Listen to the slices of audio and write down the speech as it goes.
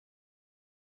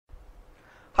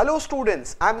Hello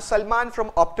students, I am Salman from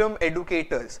Optimum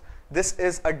Educators. This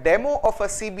is a demo of a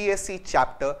Cbse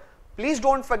chapter. Please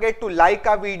don't forget to like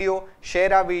our video,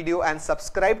 share our video and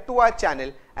subscribe to our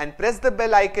channel and press the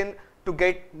bell icon to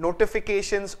get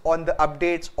notifications on the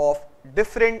updates of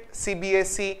different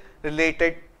Cbse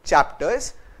related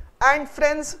chapters. And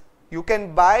friends, you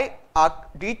can buy a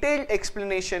detailed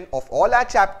explanation of all our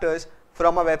chapters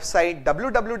from our website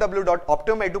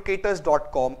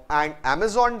www.optimumeducators.com and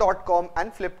amazon.com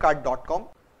and flipkart.com.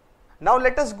 Now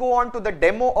let us go on to the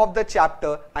demo of the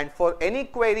chapter, and for any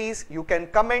queries you can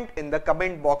comment in the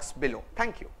comment box below.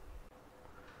 Thank you.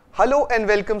 Hello and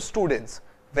welcome students.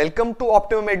 Welcome to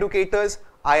Optimum Educators.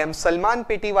 I am Salman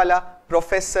Petiwala,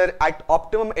 professor at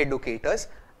Optimum Educators,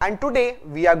 and today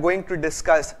we are going to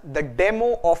discuss the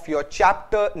demo of your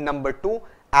chapter number 2,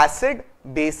 Acid,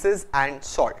 Bases and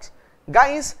Salts.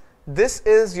 Guys, this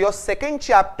is your second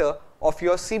chapter of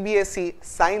your Cbse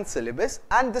science syllabus,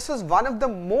 and this is one of the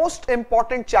most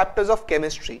important chapters of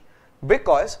chemistry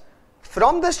because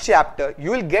from this chapter you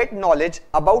will get knowledge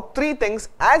about three things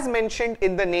as mentioned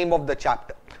in the name of the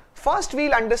chapter. First, we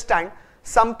will understand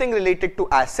something related to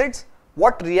acids,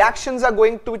 what reactions are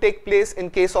going to take place in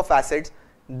case of acids.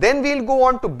 Then we will go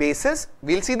on to bases,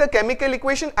 we will see the chemical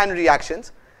equation and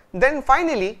reactions. Then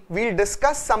finally, we will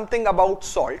discuss something about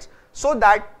salts, so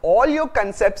that all your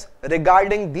concepts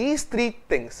regarding these three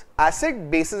things,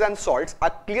 acid, bases and salts,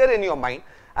 are clear in your mind.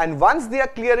 And once they are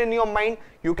clear in your mind,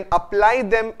 you can apply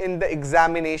them in the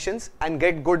examinations and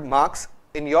get good marks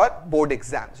in your board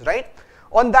exams, right?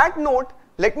 On that note,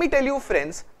 let me tell you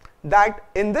friends that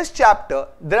in this chapter,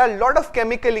 there are a lot of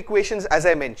chemical equations as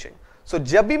I mentioned. So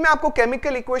जब भी मैं आपको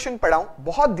chemical equation पढ़ाऊं,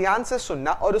 बहुत ध्यान से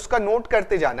सुनना और उसका नोट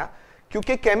करते जाना,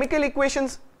 क्योंकि chemical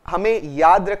equations हमें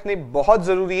याद रखने बहुत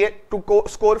जरूरी है to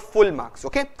score full marks.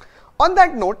 Okay. On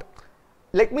that note,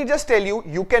 let me just tell you,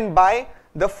 you can buy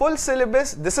the full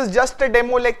syllabus. This is just a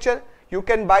demo lecture. You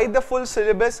can buy the full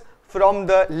syllabus from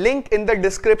the link in the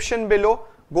description below.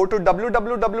 Go to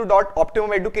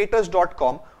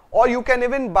www.optimumeducators.com, or you can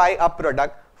even buy a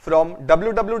product from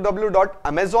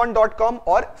www.amazon.com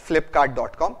or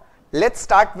flipkart.com. Let's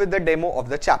start with the demo of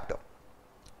the chapter.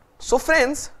 So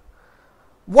friends,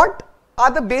 what are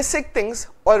the basic things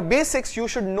or basics you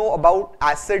should know about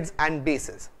acids and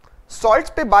bases? Salts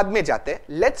पे बाद में जाते हैं.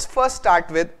 Let's first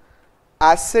start with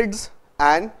acids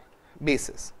and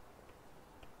bases.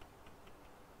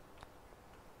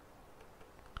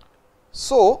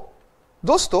 So,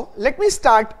 दोस्तों, let me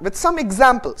start with some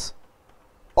examples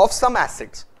of some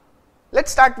acids.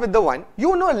 Let's start with the one,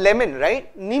 you know lemon,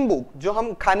 right? नींबू जो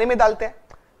हम खाने में डालते हैं.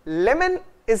 Lemon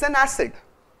is an acid.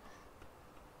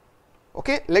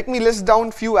 Okay, let me list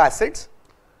down few acids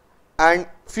and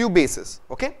few bases.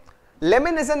 Okay,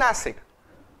 lemon is an acid.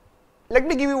 Let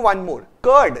me give you one more.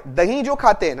 Curd, dahi jo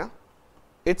khate hai na,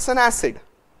 it's an acid.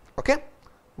 Okay,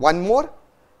 one more.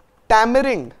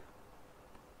 Tamarind,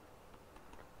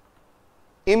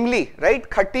 imli, right?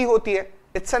 Khatti hoti hai,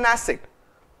 it's an acid.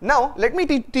 Now let me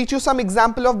teach you some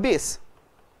example of base.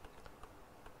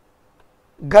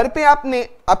 घर पे आपने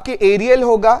आपके aerial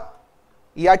होगा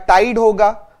या Tide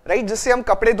होगा, right, जिससे हम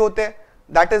कपड़े धोते हैं,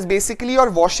 that is basically your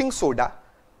washing soda.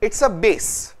 It's a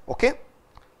base. Okay,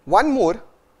 one more,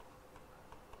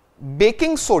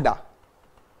 baking soda.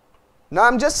 Now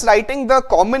I am just writing the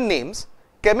common names,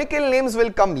 chemical names will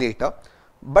come later,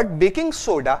 but baking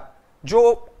soda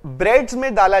जो breads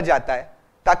में डाला जाता है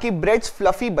ताकि breads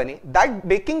fluffy बने, that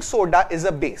baking soda is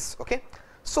a base. Okay,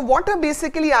 so what are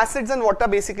basically acids and what are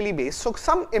basically base? So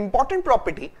some important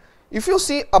property, if you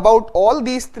see about all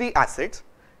these three acids,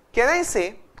 can I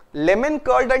say lemon,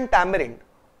 curd and tamarind,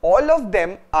 all of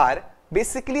them are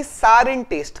basically sour in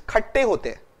taste, खट्टे होते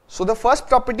हैं. So the first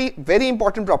property, very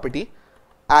important property,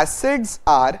 acids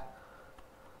are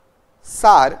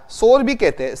sour, sour भी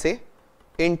कहते हैं इसे,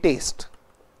 in taste.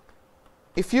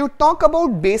 If you talk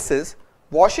about bases,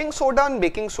 washing soda and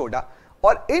baking soda,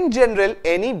 or in general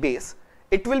any base,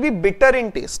 it will be bitter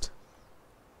in taste.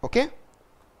 Okay,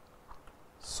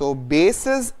 so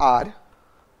bases are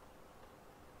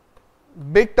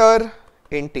bitter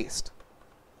in taste.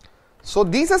 So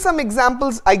these are some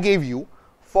examples I gave you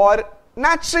for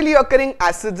naturally occurring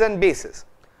acids and bases.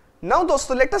 Now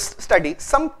दोस्तों, let us study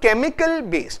some chemical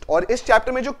based, और इस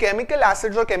chapter में जो chemical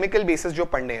acids और chemical bases जो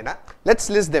पढ़ने हैं ना, let's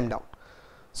list them down.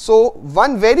 So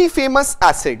one very famous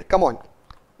acid, come on,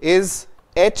 is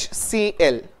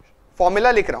HCl.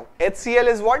 Formula लिख रहा हूं, HCl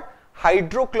is what?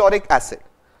 Hydrochloric acid.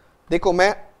 देखो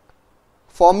मैं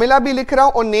फॉर्मूला भी लिख रहा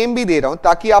हूं और नेम भी दे रहा हूं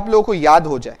ताकि आप लोगों को याद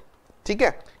हो जाए, ठीक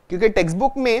है? क्योंकि टेक्स्ट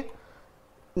बुक में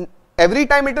every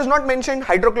time it is not mentioned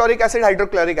hydrochloric acid,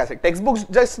 hydrochloric acid. Textbooks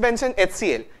just mention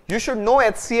HCl. You should know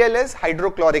HCl is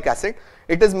hydrochloric acid.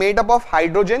 It is made up of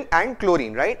hydrogen and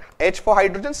chlorine, right? H for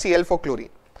hydrogen, Cl for chlorine.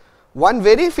 One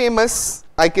very famous,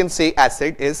 I can say,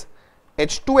 acid is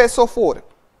H2SO4.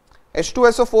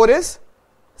 H2SO4 is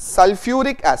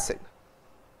sulfuric acid.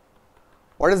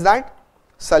 What is that?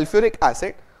 Sulfuric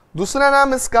acid. दूसरा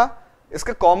नाम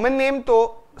इसका common name तो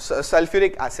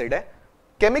sulfuric acid है.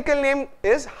 Chemical name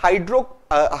is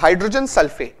hydrogen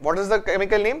sulfate. What is the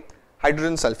chemical name?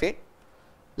 Hydrogen sulfate.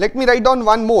 Let me write down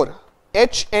one more.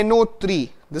 HNO3.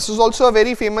 This is also a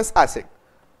very famous acid.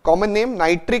 Common name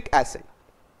nitric acid.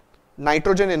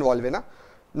 Nitrogen involved in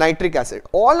nitric acid.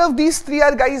 All of these three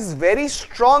are, guys, very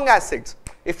strong acids.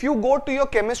 If you go to your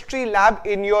chemistry lab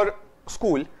in your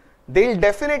school,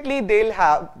 they'll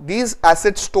have these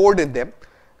acids stored in them,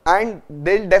 and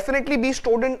they'll definitely be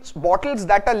stored in bottles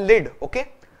that are lid.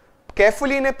 Okay,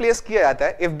 carefully इन्हें place किया जाता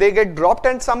है. If they get dropped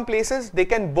at some places, they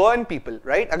can burn people,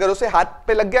 right? अगर उसे हाथ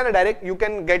पे लग गया ना direct, you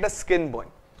can get a skin burn.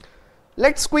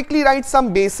 Let's quickly write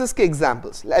some basis के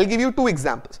examples. I'll give you two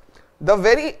examples. The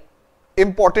very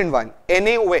important one,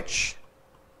 NaOH.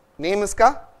 Name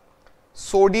इसका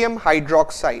sodium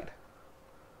hydroxide.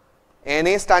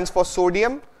 Na stands for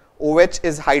sodium, OH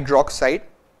is hydroxide.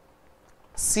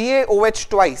 CaOH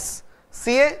twice.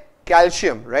 Ca,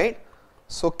 calcium, right?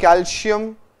 So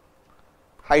calcium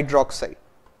hydroxide.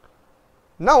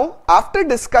 Now, after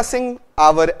discussing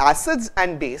our acids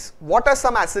and base, what are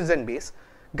some acids and base?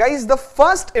 Guys, the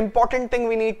first important thing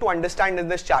we need to understand in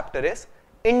this chapter is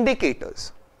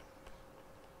indicators.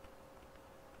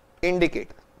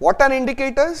 Indicators. What are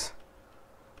indicators?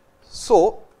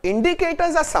 So,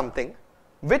 indicators are something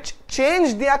which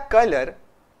change their color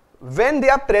when they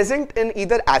are present in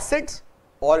either acids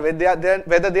or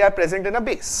whether they are present in a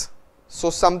base.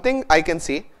 So, something I can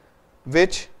say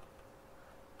which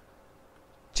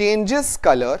changes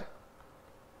color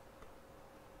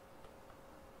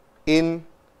in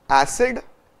acid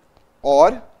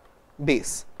or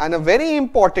base. And a very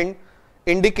important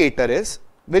indicator is,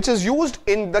 which is used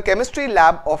in the chemistry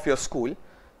lab of your school,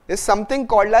 is something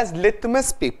called as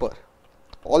litmus paper.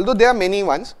 Although there are many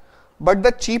ones, but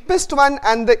the cheapest one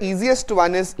and the easiest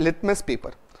one is litmus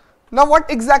paper. Now, what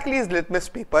exactly is litmus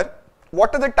paper?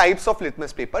 What are the types of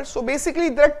litmus paper? So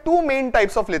basically there are two main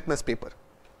types of litmus paper.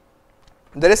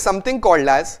 There is something called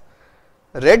as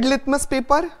red litmus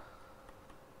paper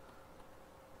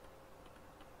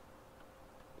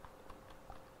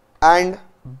and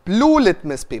blue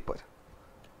litmus paper.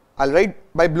 I'll write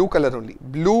by blue color only.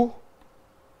 Blue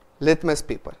litmus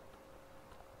paper.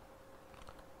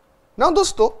 Now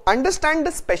dosto, understand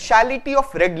the speciality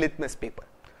of red litmus paper.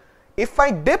 If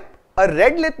I dip a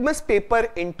red litmus paper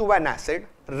into an acid,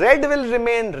 red will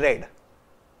remain red.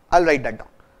 I'll write that down.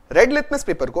 Red litmus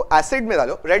paper ko acid mein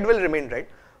dalo, red will remain red.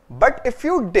 But if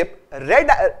you dip red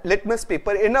litmus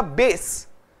paper in a base,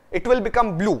 it will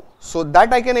become blue. So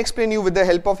that I can explain you with the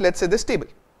help of, let's say, this table.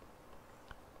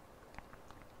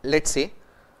 Let's say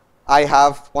I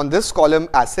have on this column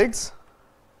acids,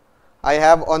 I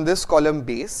have on this column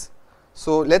base.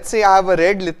 So let's say I have a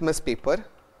red litmus paper.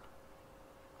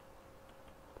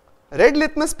 Red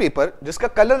litmus paper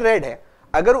जिसका color red है,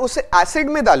 अगर उसे acid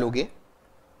में डालोगे,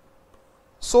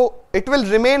 so it will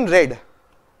remain red.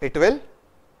 It will,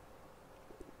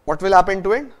 what will happen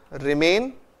to it?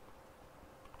 Remain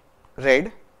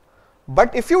red.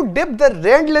 But if you dip the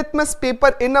red litmus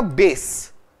paper in a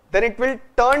base, then it will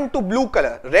turn to blue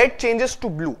color. Red changes to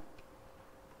blue.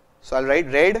 So I'll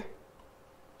write red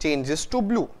changes to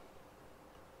blue.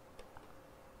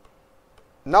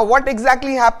 Now what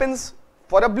exactly happens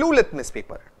for a blue litmus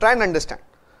paper? Try and understand.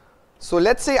 So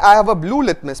let's say I have a blue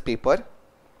litmus paper.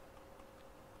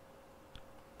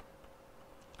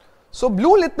 So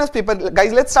blue litmus paper,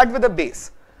 guys, let's start with the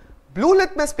base. Blue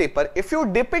litmus paper, if you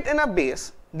dip it in a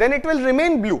base, then it will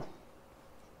remain blue.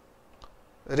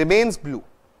 Remains blue.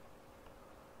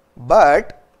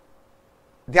 But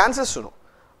ध्यान से सुनो,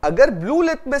 अगर blue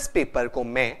litmus paper को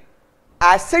मैं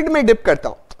acid में dip करता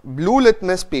हूं, blue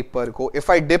litmus paper को, if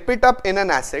I dip it up in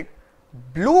an acid,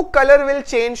 blue color will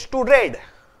change to red.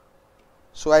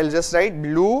 So I'll just write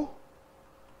blue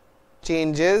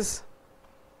changes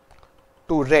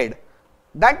to red.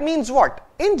 That means what?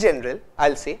 In general,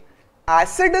 I'll say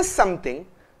acid is something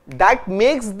that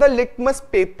makes the litmus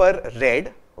paper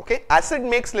red. Okay, acid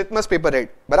makes litmus paper red.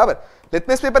 बराबर?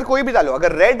 Litmus paper कोई भी डालो,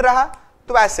 अगर red रहा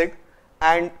तो acid,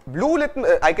 and blue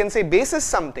litmus, I can say base is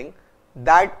something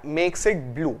that makes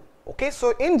it blue. Okay,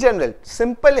 so in general,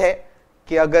 simple है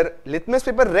कि अगर litmus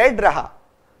paper red रहा,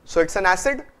 so it's an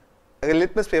acid. अगर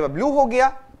litmus paper blue हो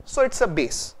गया, so it's a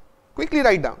base. Quickly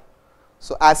write down.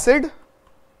 So acid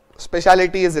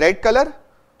speciality is red color,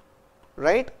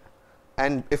 right?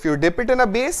 And if you dip it in a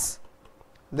base,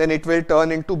 then it will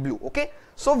turn into blue. Okay,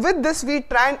 so with this we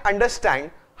try and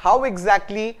understand how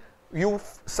exactly you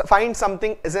find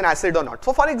something is an acid or not.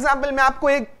 So for example, मैं आपको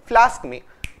एक flask में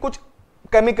कुछ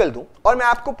chemical दूं और मैं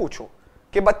आपको पूछूं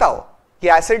कि बताओ कि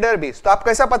एसिड और बेस, तो आप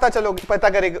कैसा पता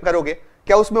करोगे?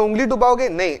 क्या उसमें उंगली डुबाओगे?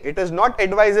 नहीं, it is not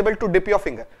advisable to dip your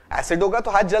finger. Acid होगा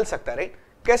तो हाथ जल सकता है, राइट?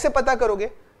 कैसे पता करोगे?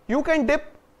 You can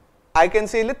dip, I can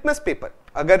say litmus paper.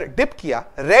 अगर डिप किया,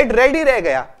 रेड रेड ही रह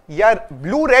गया या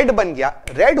ब्लू रेड बन गया,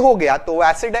 रेड हो गया तो वो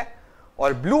एसिड है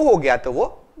और ब्लू हो गया तो वो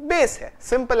बेस है.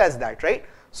 Simple as that, right?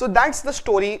 So that's the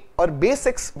story or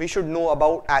basics we should know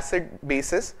about acid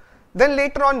bases. Then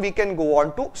later on we can go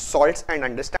on to salts and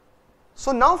understand.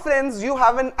 So now friends, you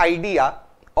have an idea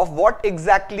of what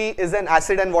exactly is an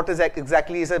acid and what is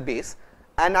exactly is a base.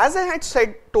 And as I had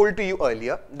told to you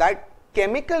earlier, that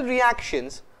chemical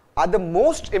reactions are the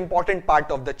most important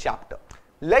part of the chapter.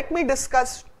 Let me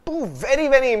discuss two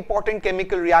very important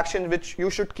chemical reactions which you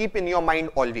should keep in your mind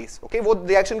always. Okay, वो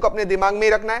reaction को अपने दिमाग में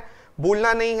रखना है,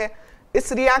 भूलना नहीं है.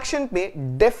 इस रिएक्शन पे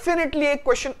डेफिनेटली एक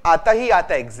क्वेश्चन आता ही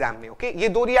आता है एग्जाम में. ओके, ये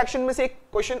दो रिएक्शन में से एक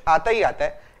क्वेश्चन आता ही आता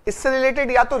है. इससे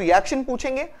रिलेटेड या तो रिएक्शन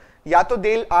पूछेंगे या तो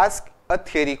they will ask a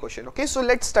theory question. Okay, so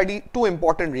let's study two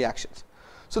important reactions.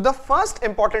 So the first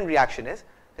important reaction is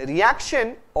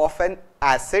reaction of N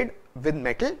acid with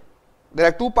metal. There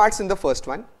are two parts in the first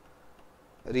one.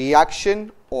 Reaction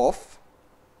of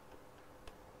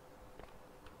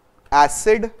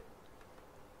acid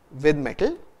with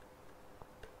metal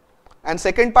and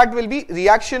second part will be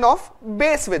reaction of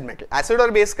base with metal. Acid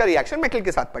और base का reaction metal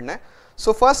के साथ पढ़ना है.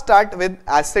 So first start with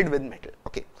acid with metal.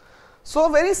 Okay, so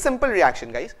very simple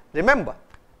reaction guys. Remember,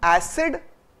 acid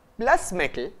plus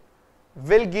metal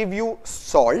will give you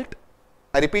salt.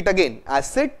 I repeat again,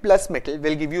 acid plus metal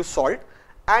will give you salt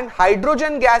and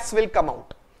hydrogen gas will come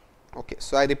out. Okay,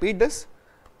 so I repeat this,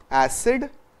 acid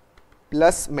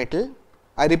plus metal.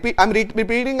 I'm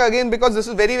repeating again because this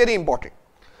is very important.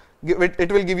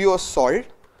 It will give you a salt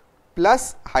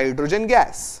plus hydrogen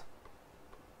gas.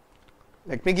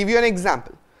 Let me give you an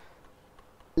example.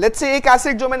 Let's say एक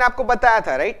acid जो मैंने आपको बताया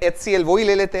था, right? HCl, वो ही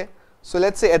ले लेते हैं. So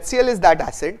let's say HCl is that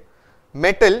acid.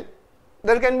 Metal,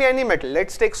 there can be any metal.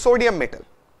 Let's take sodium metal,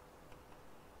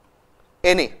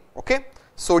 Na. Okay,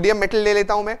 sodium metal ले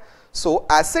लेता हूं मैं. So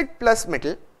acid plus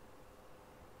metal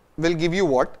will give you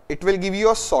what? It will give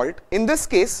you a salt. In this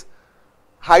case,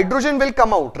 hydrogen will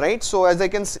come out, right? So as I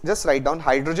can just write down,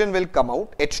 hydrogen will come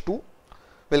out, H2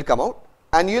 will come out,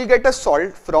 and you will get a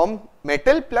salt from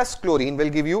metal plus chlorine will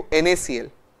give you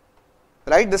NaCl,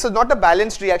 right? This is not a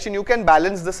balanced reaction. You can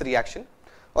balance this reaction.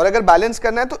 और अगर balance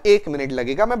करना है तो 1 minute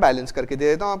लगेगा, मैं balance करके दे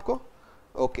देता हूँ आपको.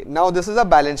 Okay, now this is a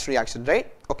balanced reaction, right?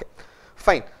 Okay,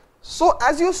 fine. So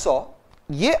as you saw,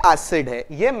 ये acid है,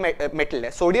 ये metal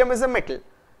है, sodium is a metal.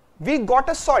 We got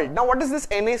a salt. Now what is this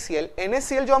NaCl?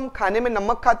 NaCl जो हम खाने में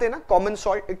नमक खाते हैं ना, common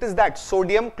salt, it is that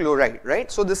sodium chloride,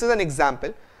 right? So this is an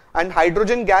example, and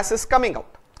hydrogen gas is coming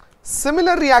out.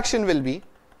 Similar reaction will be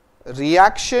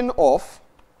reaction of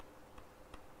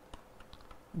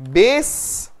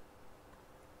base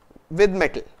with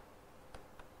metal.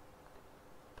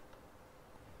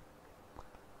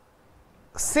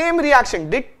 Same reaction,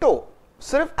 ditto.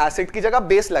 सिर्फ acid की जगह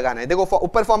base लगाना है. देखो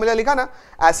ऊपर formula लिखा ना,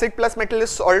 acid plus metal is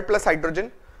salt plus hydrogen.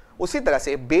 उसी तरह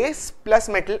से base plus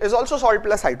metal is also salt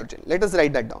plus hydrogen. Let us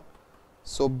right that down.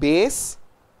 So base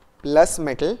plus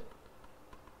metal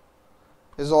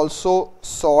is also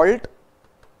salt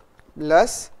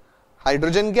plus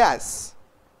hydrogen gas.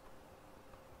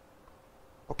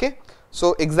 Okay,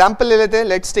 so example ले लेते हैं.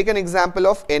 Let's take an example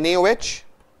of NaOH.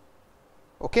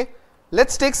 Okay,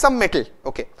 let's take some metal.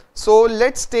 Okay, so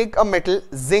let's take a metal,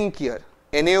 zinc here.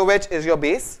 NaOH is your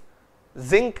base,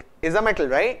 zinc is a metal,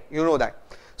 right? You know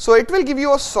that. So it will give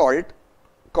you a salt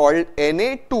called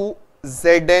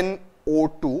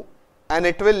Na2ZnO2 and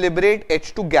it will liberate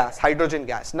H2 gas, hydrogen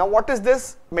gas. Now what is this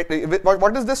metal?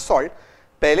 What is this salt?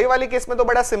 पहले वाले case में तो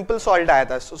बड़ा simple salt आया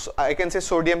था, I can say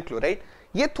sodium chloride.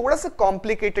 ये थोड़ा सा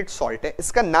कॉम्प्लिकेटेड सॉल्ट है.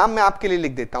 इसका नाम मैं आपके लिए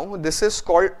लिख देता हूं. This is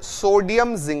called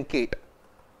sodium zincate.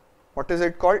 What is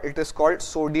it called? It is called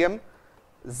sodium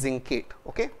zincate.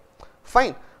 Okay,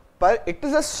 fine. But it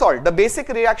is a salt. The basic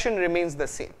reaction remains the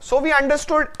same. So we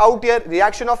understood out here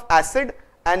reaction of acid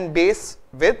and base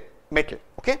with metal.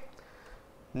 Okay.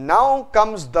 Now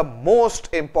comes the most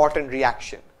important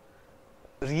reaction.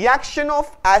 Reaction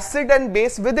of acid and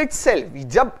base with itself.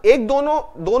 जब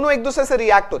दोनों एक दूसरे से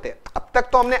react होते हैं. अब तक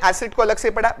तो हमने एसिड को अलग से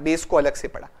पढ़ा, बेस को अलग से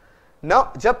पढ़ा. Now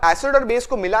जब एसिड और बेस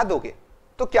को मिला दोगे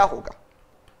तो क्या होगा?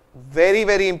 वेरी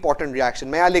वेरी इंपॉर्टेंट रिएक्शन,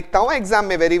 मैं यहां लिखता हूं एग्जाम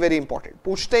में, वेरी वेरी इंपॉर्टेंट,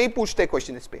 पूछते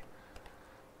क्वेश्चन इस पे.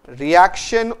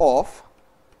 Reaction of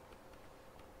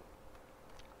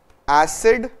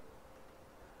acid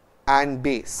and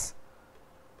base.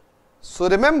 So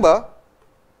remember,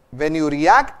 when you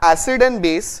react acid and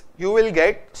base, you will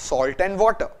get salt and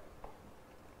water.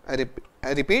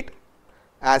 I repeat,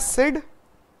 acid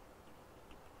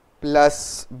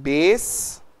plus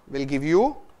base will give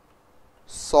you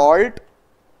salt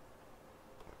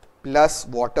plus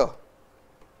water.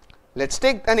 Let's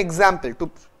take an example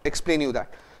to explain you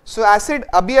that. So acid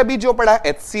अभी जो पढ़ा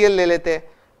HCl ले लेते हैं,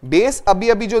 base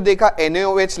अभी जो देखा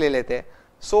NaOH ले लेते हैं.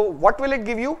 So what will it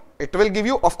give you? It will give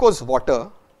you, of course, water.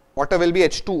 Water will be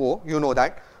H2O, you know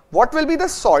that. What will be the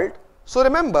salt? So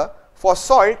remember, for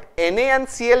salt, Na and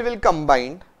Cl will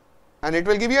combine and it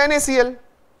will give you NaCl,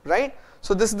 right?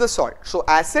 So this is the salt. So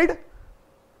acid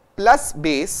plus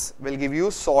base will give you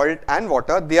salt and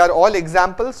water. They are all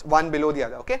examples, one below the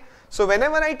other, okay? So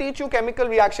whenever I teach you chemical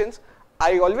reactions,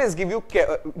 I always give you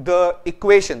the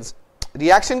equations.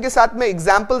 Reaction के साथ में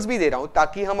examples भी दे रहा हूं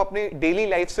ताकि हम अपने daily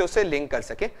life से उसे लिंक कर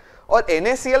सके. और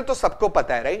NaCl तो सबको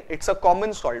पता है, right? It's a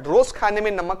common salt, रोज खाने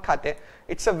में नमक खाते हैं.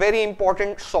 It's a very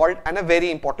important salt and a very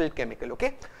important chemical. Okay,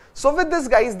 so with this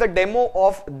guys the demo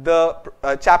of the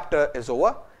chapter is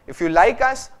over. If you like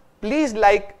us, please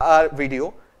like our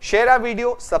video, share our video,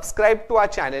 subscribe to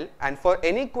our channel, and for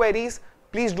any queries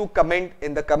please do comment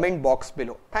in the comment box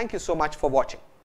below. Thank you so much for watching.